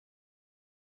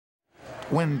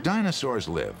When dinosaurs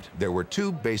lived, there were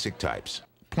two basic types: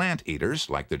 plant eaters,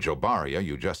 like the Jobaria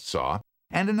you just saw,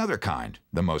 and another kind,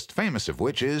 the most famous of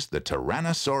which is the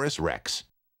Tyrannosaurus rex.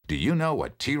 Do you know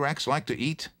what T-Rex like to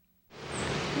eat?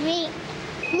 Meat.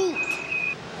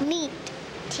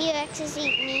 T-Rexes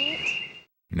eat meat?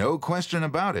 No question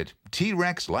about it.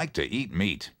 T-Rex like to eat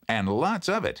meat, and lots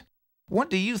of it. What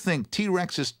do you think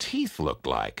T-Rex's teeth looked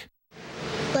like?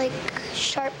 Like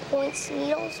sharp points,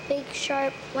 needles, big,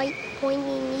 sharp, white,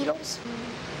 pointy needles.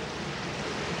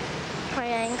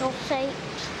 Triangle shaped.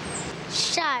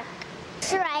 Sharp.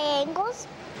 Triangles?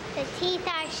 The teeth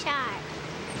are sharp.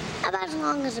 About as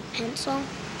long as a pencil.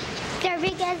 They're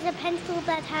big as a pencil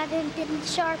that hasn't been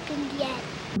sharpened yet.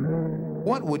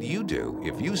 What would you do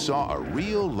if you saw a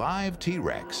real live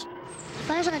T-Rex? If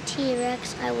I saw a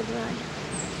T-Rex, I would run.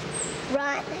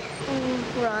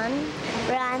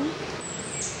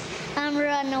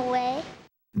 Run away.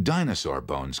 Dinosaur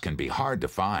bones can be hard to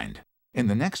find. In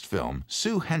the next film,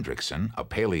 Sue Hendrickson, a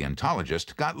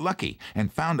paleontologist, got lucky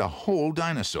and found a whole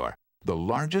dinosaur, the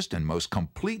largest and most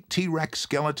complete T-Rex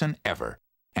skeleton ever.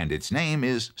 And its name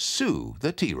is Sue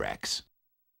the T-Rex.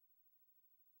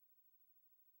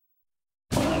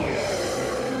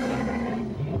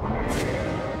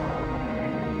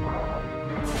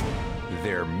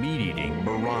 They're meat-eating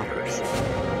marauders.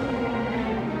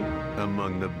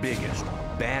 Among the biggest,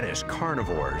 baddest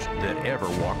carnivores that ever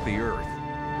walked the earth.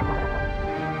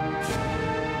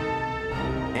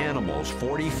 Animals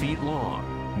 40 feet long,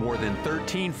 more than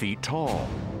 13 feet tall,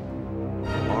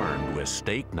 armed with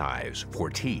steak knives for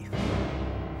teeth.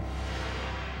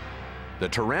 The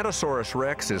Tyrannosaurus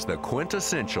rex is the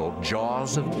quintessential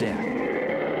jaws of death.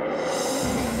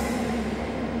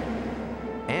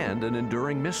 And an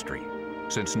enduring mystery,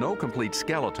 since no complete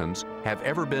skeletons have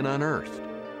ever been unearthed.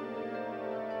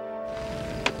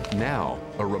 Now,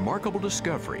 a remarkable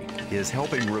discovery is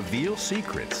helping reveal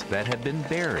secrets that have been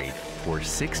buried for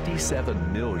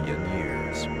 67 million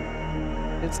years.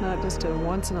 It's not just a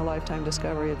once-in-a-lifetime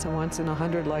discovery, it's a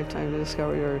once-in-a-hundred-lifetime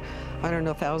discovery, or, I don't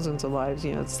know, thousands of lives.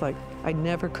 You know, it's like, I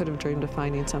never could have dreamed of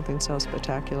finding something so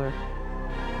spectacular.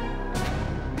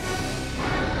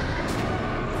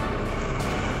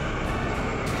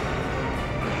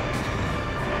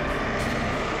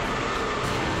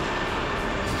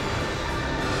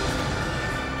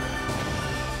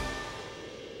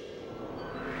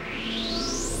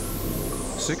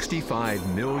 $65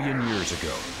 million years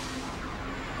ago,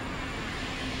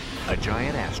 a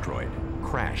giant asteroid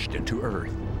crashed into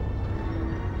Earth,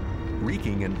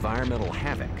 wreaking environmental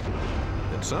havoc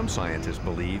that some scientists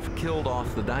believe killed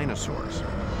off the dinosaurs.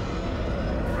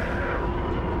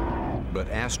 But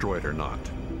asteroid or not,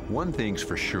 one thing's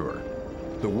for sure.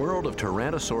 The world of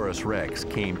Tyrannosaurus rex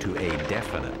came to a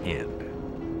definite end.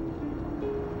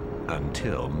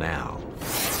 Until now.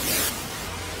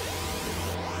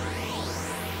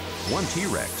 One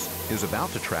T-Rex is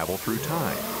about to travel through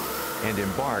time and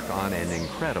embark on an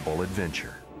incredible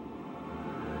adventure.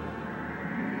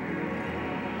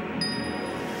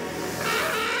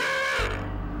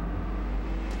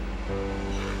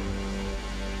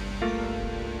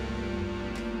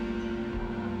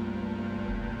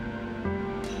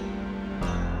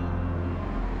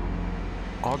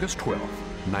 August 12,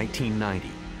 1990.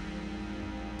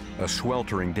 A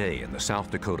sweltering day in the South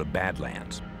Dakota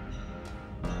Badlands.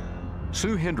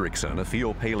 Sue Hendrickson, a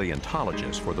field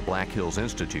paleontologist for the Black Hills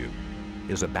Institute,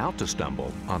 is about to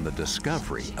stumble on the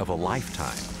discovery of a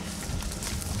lifetime.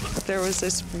 There was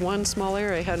this one small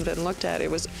area I hadn't been looked at.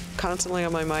 It was constantly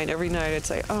on my mind. Every night I'd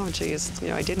say, oh geez, you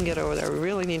know, I didn't get over there. We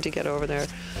really need to get over there.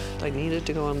 I needed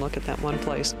to go and look at that one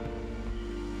place.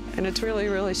 And it's really,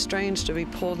 really strange to be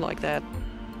pulled like that.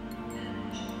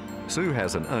 Sue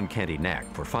has an uncanny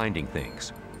knack for finding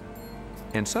things,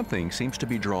 and something seems to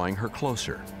be drawing her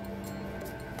closer.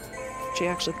 She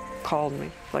actually called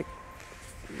me,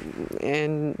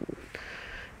 and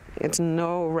it's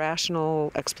no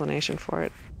rational explanation for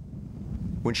it.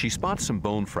 When she spots some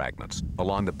bone fragments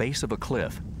along the base of a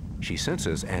cliff, she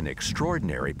senses an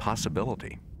extraordinary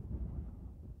possibility.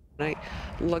 I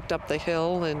looked up the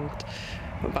hill, and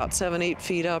about 7-8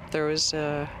 feet up, there was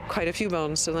quite a few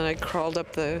bones. So then I crawled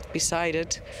up beside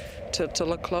it to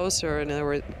look closer, and there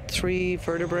were 3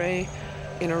 vertebrae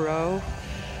in a row,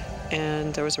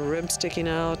 and there was a rib sticking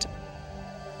out.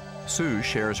 Sue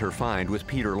shares her find with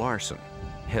Peter Larson,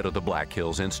 head of the Black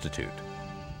Hills Institute.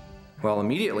 Well,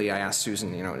 immediately I asked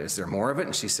Susan, you know, is there more of it?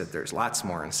 And she said there's lots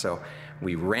more. And so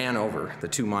we ran over the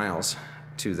 2 miles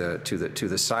to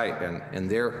the site, and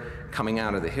there, coming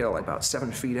out of the hill about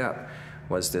 7 feet up,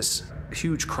 was this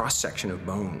huge cross section of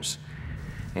bones.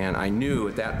 And I knew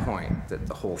at that point that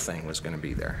the whole thing was going to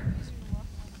be there.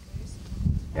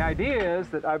 The idea is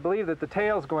that I believe that the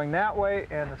tail's going that way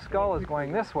and the skull is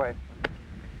going this way.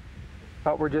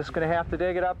 But we're just going to have to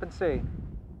dig it up and see.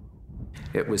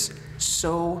 It was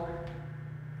so,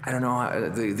 I don't know,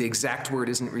 the exact word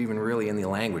isn't even really in the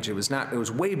language. It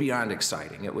was way beyond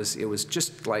exciting. It was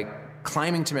just like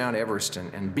climbing to Mount Everest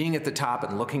and being at the top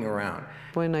and looking around.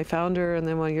 When I found her, and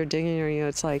then while you're digging her, you know,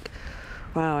 it's like,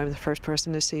 wow, I'm the first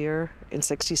person to see her in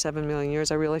 67 million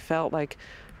years. I really felt like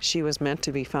she was meant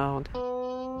to be found.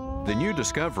 The new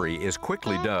discovery is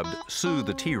quickly dubbed Sue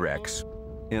the T-Rex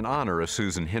in honor of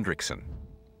Susan Hendrickson.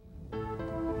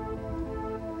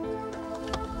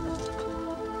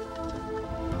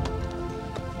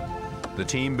 The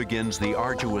team begins the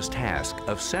arduous task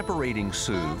of separating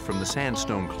Sue from the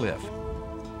sandstone cliff.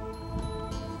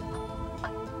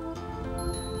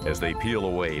 As they peel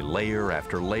away layer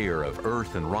after layer of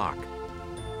earth and rock,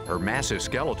 her massive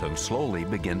skeleton slowly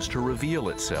begins to reveal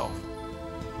itself.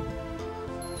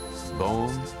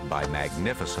 Bone by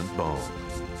magnificent bone.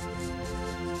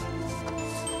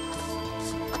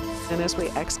 And as we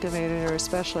excavated her,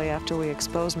 especially after we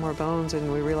exposed more bones and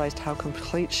we realized how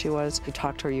complete she was, you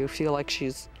talk to her, you feel like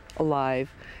she's alive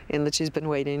and that she's been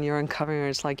waiting. You're uncovering her.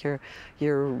 It's like you're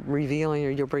revealing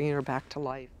her, you're bringing her back to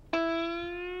life.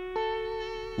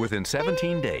 Within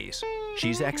 17 days,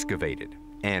 she's excavated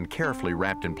and carefully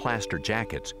wrapped in plaster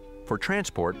jackets for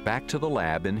transport back to the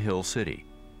lab in Hill City.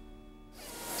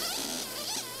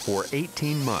 For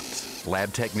 18 months,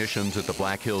 lab technicians at the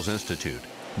Black Hills Institute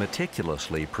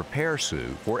meticulously prepare Sue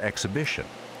for exhibition.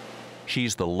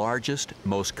 She's the largest,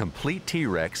 most complete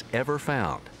T-Rex ever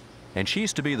found, and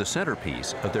she's to be the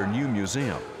centerpiece of their new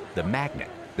museum, the magnet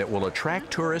that will attract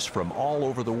tourists from all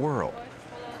over the world.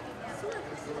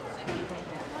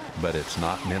 But it's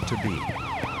not meant to be.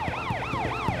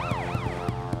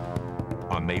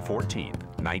 On May 14,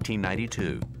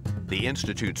 1992, the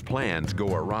Institute's plans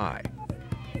go awry.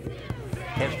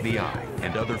 FBI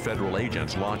and other federal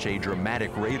agents launch a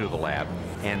dramatic raid of the lab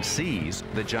and seize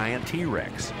the giant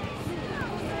T-Rex.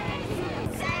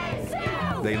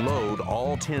 They load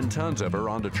all 10 tons of her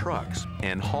onto trucks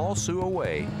and haul Sue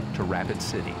away to Rapid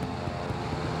City.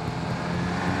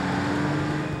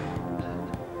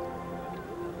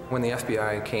 When the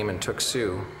FBI came and took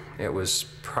Sue, it was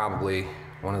probably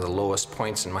one of the lowest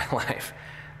points in my life.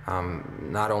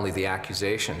 Not only the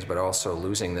accusations, but also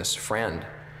losing this friend.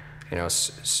 You know,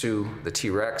 Sue, the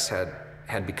T-Rex,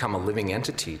 had become a living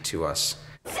entity to us.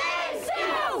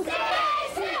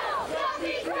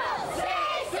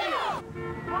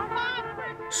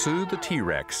 Sue the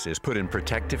T-Rex is put in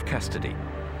protective custody,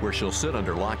 where she'll sit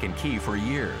under lock and key for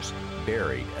years,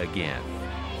 buried again.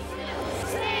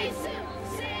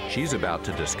 She's about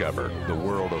to discover the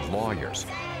world of lawyers.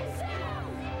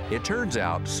 It turns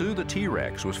out Sue the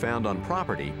T-Rex was found on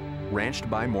property ranched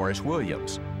by Morris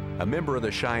Williams, a member of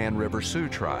the Cheyenne River Sioux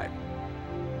tribe.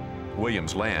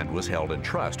 Williams' land was held in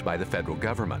trust by the federal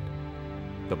government.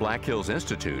 The Black Hills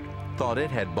Institute thought it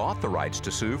had bought the rights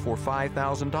to Sue for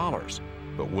 $5,000,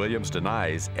 but Williams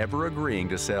denies ever agreeing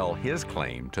to sell his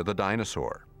claim to the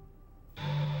dinosaur.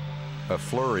 A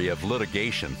flurry of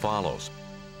litigation follows.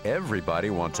 Everybody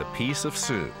wants a piece of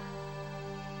Sue.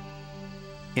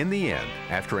 In the end,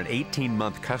 after an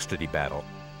 18-month custody battle,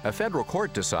 a federal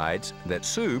court decides that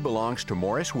Sue belongs to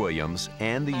Morris Williams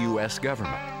and the U.S.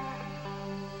 government.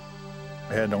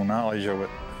 I had no knowledge of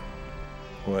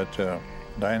what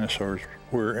dinosaurs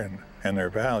were and their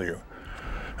value.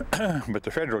 But the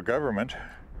federal government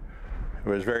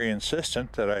was very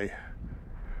insistent that I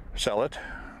sell it,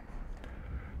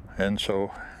 and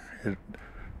so it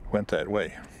went that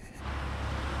way.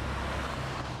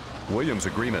 Williams'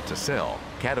 agreement to sell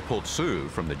catapulted Sue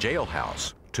from the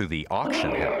jailhouse to the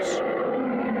auction house.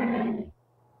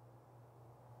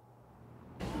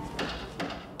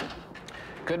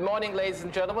 Good morning, ladies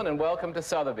and gentlemen, and welcome to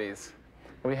Sotheby's.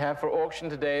 We have for auction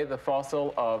today the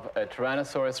fossil of a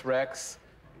Tyrannosaurus rex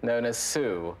known as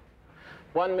Sue.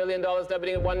 $1 million now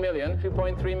bidding at $1 million,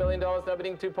 $2.3 million now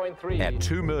bidding $2.3. At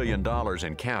 $2 million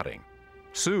and counting,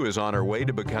 Sue is on her way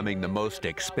to becoming the most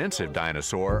expensive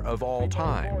dinosaur of all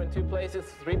time. In two places,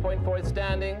 3.4 is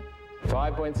standing,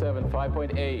 5.7,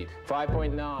 5.8,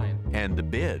 5.9. And the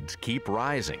bids keep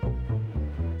rising.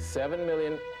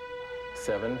 7,000,075,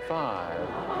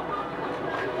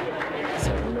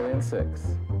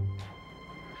 7,000,006.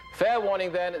 Fair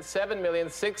warning then at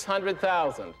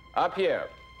 7,600,000. Up here.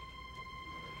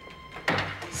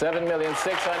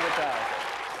 7,600,000.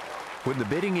 When the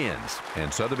bidding ends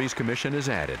and Sotheby's commission is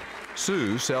added,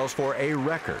 Sue sells for a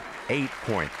record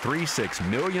 $8.36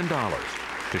 million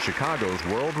to Chicago's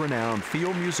world-renowned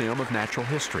Field Museum of Natural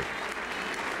History.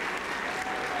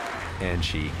 and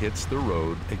she hits the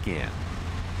road again.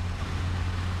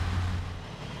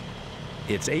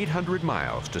 It's 800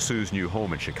 miles to Sue's new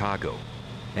home in Chicago,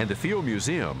 and the Field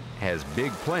Museum has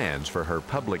big plans for her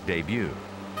public debut.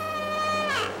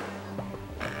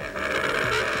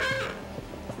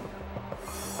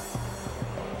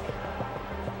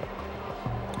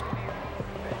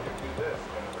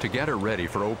 To get her ready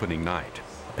for opening night,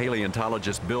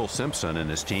 paleontologist Bill Simpson and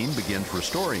his team begins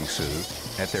restoring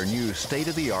Sue at their new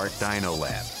state-of-the-art dino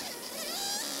lab.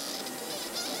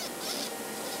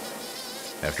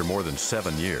 After more than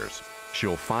 7 years,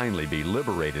 she'll finally be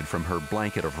liberated from her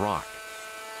blanket of rock.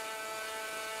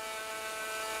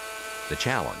 The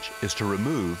challenge is to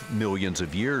remove millions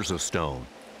of years of stone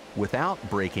without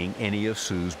breaking any of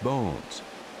Sue's bones.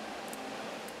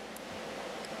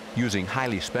 Using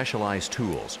highly specialized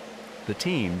tools, the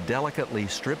team delicately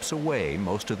strips away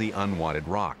most of the unwanted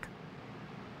rock.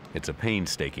 It's a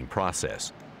painstaking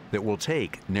process that will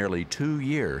take nearly 2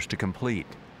 years to complete.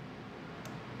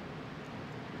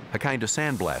 A kind of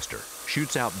sandblaster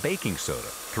shoots out baking soda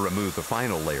to remove the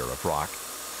final layer of rock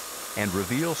and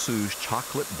reveal Sue's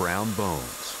chocolate brown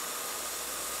bones.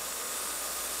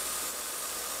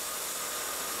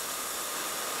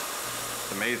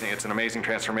 It's amazing. It's an amazing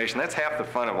transformation. That's half the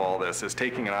fun of all this, is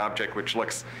taking an object which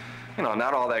looks, you know,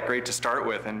 not all that great to start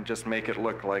with and just make it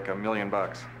look like $1 million.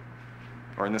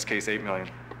 Or in this case, 8 million.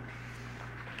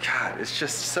 God, it's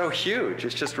just so huge.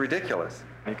 It's just ridiculous.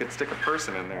 You could stick a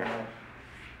person in there.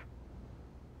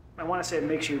 I want to say it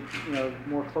makes you,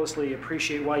 more closely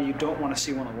appreciate why you don't want to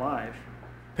see one alive.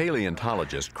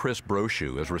 Paleontologist Chris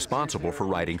Brochu is responsible for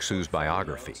writing Sue's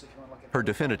biography, her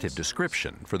definitive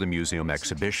description for the museum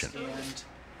exhibition.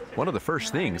 One of the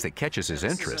first things that catches his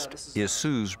interest is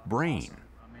Sue's brain.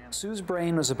 Sue's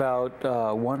brain was about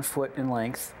 1 foot in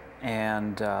length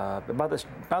and about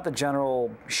the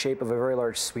general shape of a very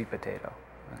large sweet potato.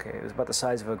 Okay, it was about the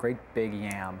size of a great big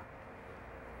yam.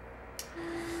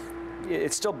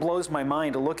 It still blows my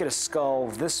mind to look at a skull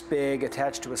this big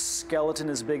attached to a skeleton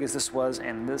as big as this was,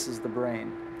 and this is the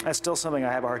brain. That's still something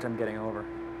I have a hard time getting over.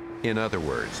 In other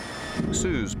words,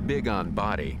 Sue's big on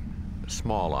body,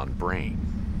 small on brain.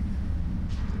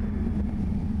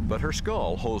 But her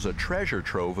skull holds a treasure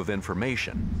trove of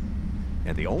information,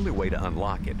 and the only way to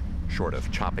unlock it, short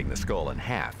of chopping the skull in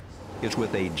half, is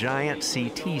with a giant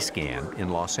CT scan in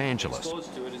Los Angeles.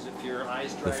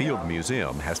 The Field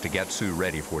Museum has to get Sue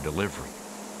ready for delivery.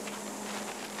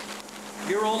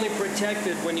 You're only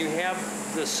protected when you have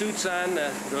the suits on, the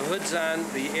hoods on,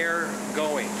 the air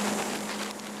going.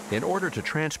 In order to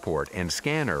transport and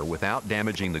scan her without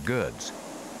damaging the goods,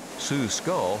 Sue's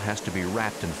skull has to be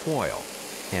wrapped in foil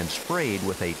and sprayed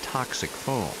with a toxic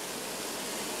foam.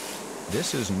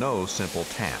 This is no simple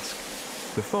task.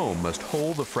 The foam must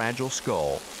hold the fragile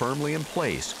skull firmly in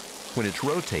place when it's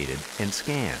rotated and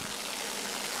scanned.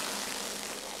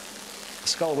 The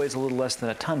skull weighs a little less than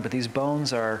a ton, but these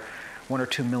bones are 1 or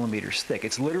 2 millimeters thick.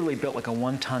 It's literally built like a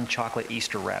 1-ton chocolate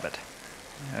Easter rabbit.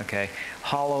 Okay,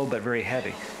 hollow but very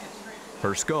heavy.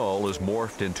 Her skull is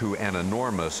morphed into an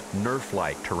enormous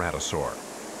Nerf-like Tyrannosaur.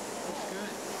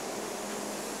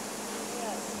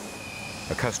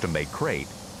 A custom-made crate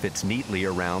fits neatly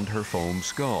around her foam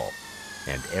skull,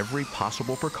 and every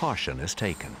possible precaution is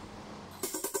taken.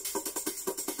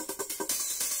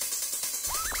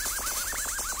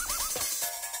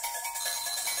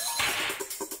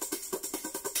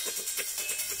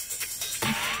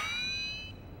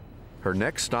 Her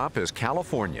next stop is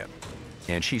California,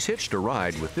 and she's hitched a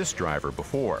ride with this driver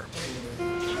before.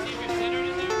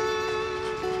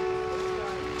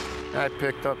 I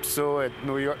picked up Sue in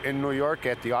New York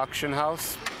at the auction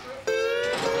house.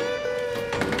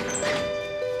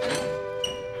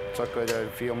 Took her to the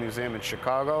Field Museum in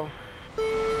Chicago.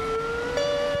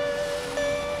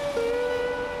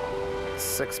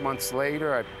 6 months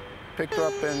later, I picked her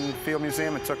up in the Field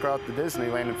Museum and took her out to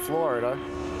Disneyland in Florida.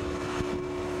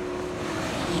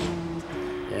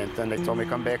 And then they told me to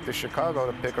come back to Chicago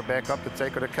to pick her back up to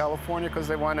take her to California because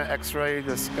they want to x-ray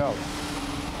the skull.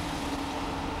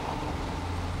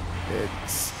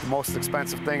 It's the most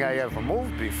expensive thing I ever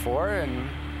moved before, and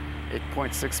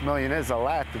 8.6 million is a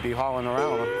lot to be hauling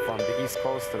around from the East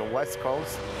Coast to the West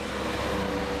Coast.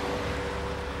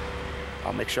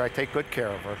 I'll make sure I take good care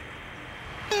of her.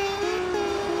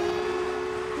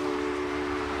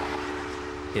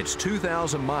 It's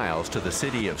 2,000 miles to the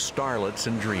city of starlets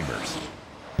and dreamers.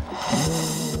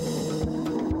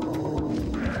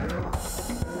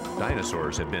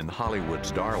 Dinosaurs have been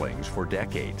Hollywood's darlings for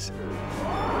decades.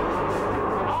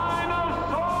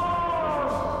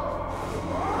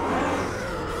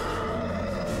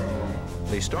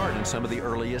 They starred in some of the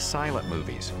earliest silent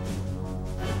movies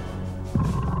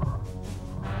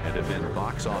and have been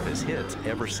box office hits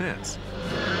ever since.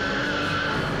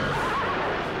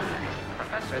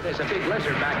 Professor, there's a big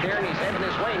lizard back there and he's heading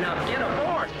this way. Now get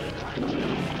aboard!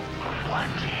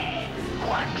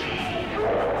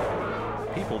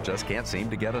 What? People just can't seem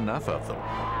to get enough of them.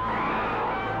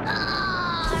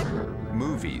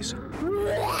 Movies.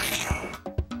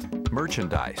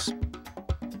 Merchandise.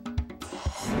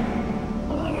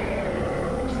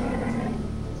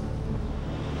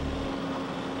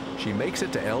 She makes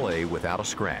it to LA without a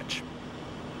scratch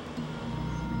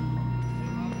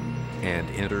and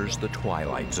enters the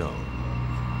Twilight Zone.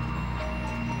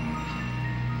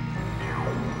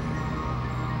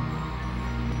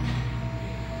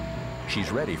 She's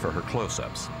ready for her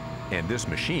close-ups, and this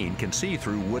machine can see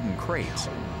through wooden crates.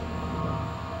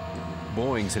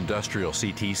 Boeing's industrial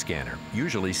CT scanner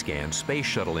usually scans space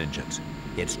shuttle engines.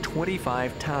 It's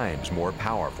 25 times more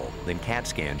powerful than CAT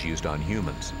scans used on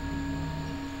humans.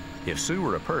 If Sue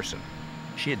were a person,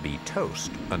 she'd be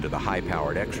toast under the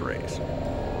high-powered X-rays.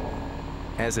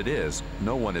 As it is,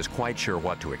 no one is quite sure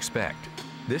what to expect.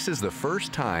 This is the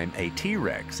first time a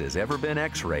T-Rex has ever been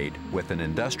X-rayed with an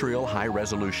industrial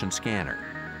high-resolution scanner.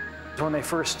 When they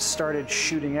first started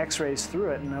shooting X-rays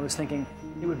through it, and I was thinking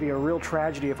it would be a real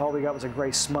tragedy if all we got was a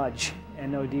gray smudge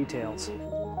and no details.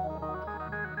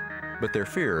 But their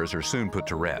fears are soon put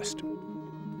to rest.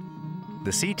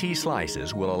 The CT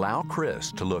slices will allow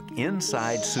Chris to look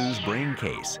inside Sue's brain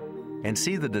case and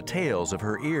see the details of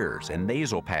her ears and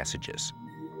nasal passages.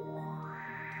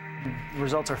 The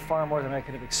results are far more than I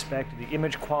could have expected. The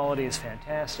image quality is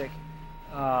fantastic.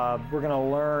 We're going to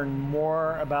learn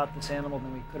more about this animal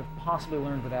than we could have possibly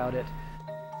learned without it.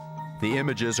 The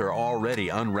images are already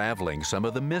unraveling some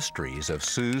of the mysteries of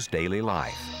Sue's daily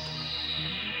life.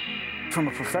 From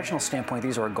a professional standpoint,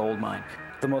 these are a gold mine.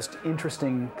 The most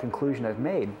interesting conclusion I've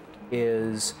made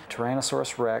is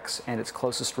Tyrannosaurus rex and its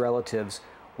closest relatives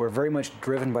were very much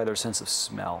driven by their sense of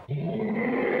smell. They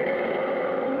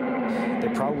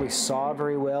probably saw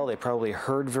very well, they probably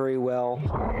heard very well,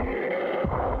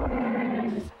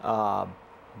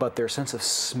 but their sense of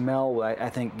smell, I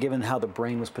think, given how the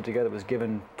brain was put together, was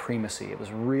given primacy. It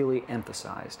was really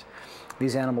emphasized.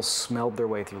 These animals smelled their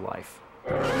way through life.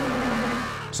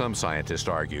 Some scientists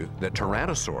argue that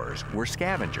tyrannosaurs were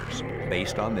scavengers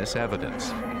based on this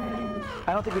evidence.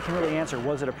 I don't think we can really answer,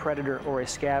 was it a predator or a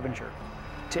scavenger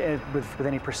with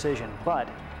any precision. But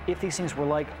if these things were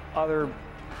like other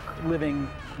living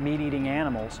meat-eating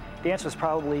animals, the answer is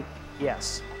probably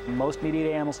yes. Most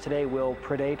meat-eating animals today will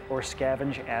predate or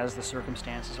scavenge as the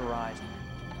circumstances arise.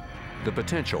 The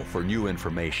potential for new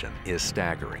information is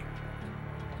staggering.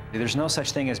 There's no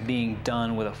such thing as being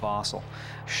done with a fossil.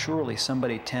 Surely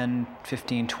somebody 10,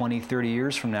 15, 20, 30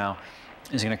 years from now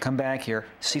is going to come back here,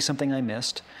 see something I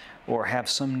missed, or have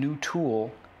some new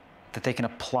tool that they can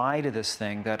apply to this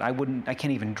thing that I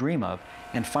can't even dream of,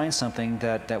 and find something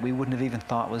that we wouldn't have even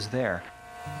thought was there.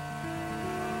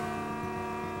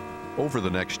 Over the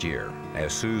next year,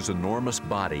 as Sue's enormous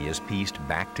body is pieced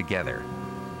back together,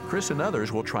 Chris and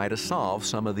others will try to solve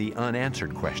some of the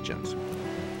unanswered questions.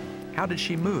 How did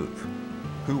she move?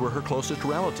 Who were her closest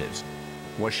relatives?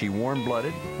 Was she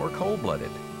warm-blooded or cold-blooded?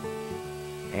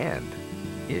 And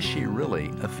is she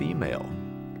really a female?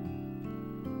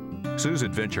 Sue's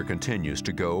adventure continues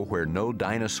to go where no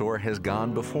dinosaur has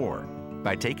gone before,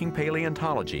 by taking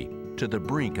paleontology to the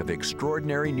brink of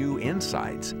extraordinary new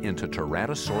insights into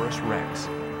Tyrannosaurus rex.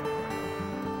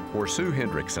 For Sue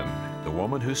Hendrickson, the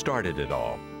woman who started it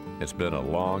all, it's been a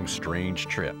long, strange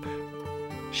trip.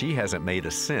 She hasn't made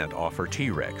a cent off her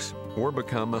T-Rex or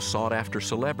become a sought-after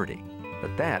celebrity,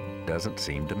 but that doesn't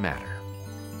seem to matter.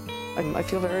 I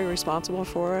feel very responsible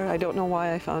for her. I don't know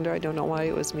why I found her. I don't know why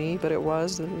it was me, but it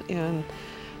was, and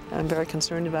I'm very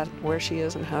concerned about where she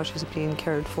is and how she's being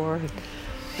cared for.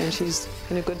 And she's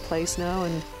in a good place now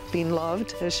and being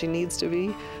loved as she needs to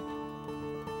be.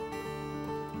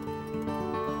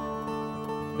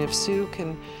 If Sue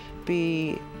can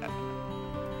be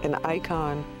an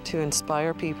icon to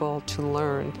inspire people to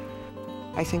learn,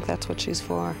 I think that's what she's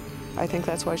for. I think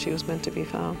that's why she was meant to be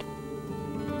found.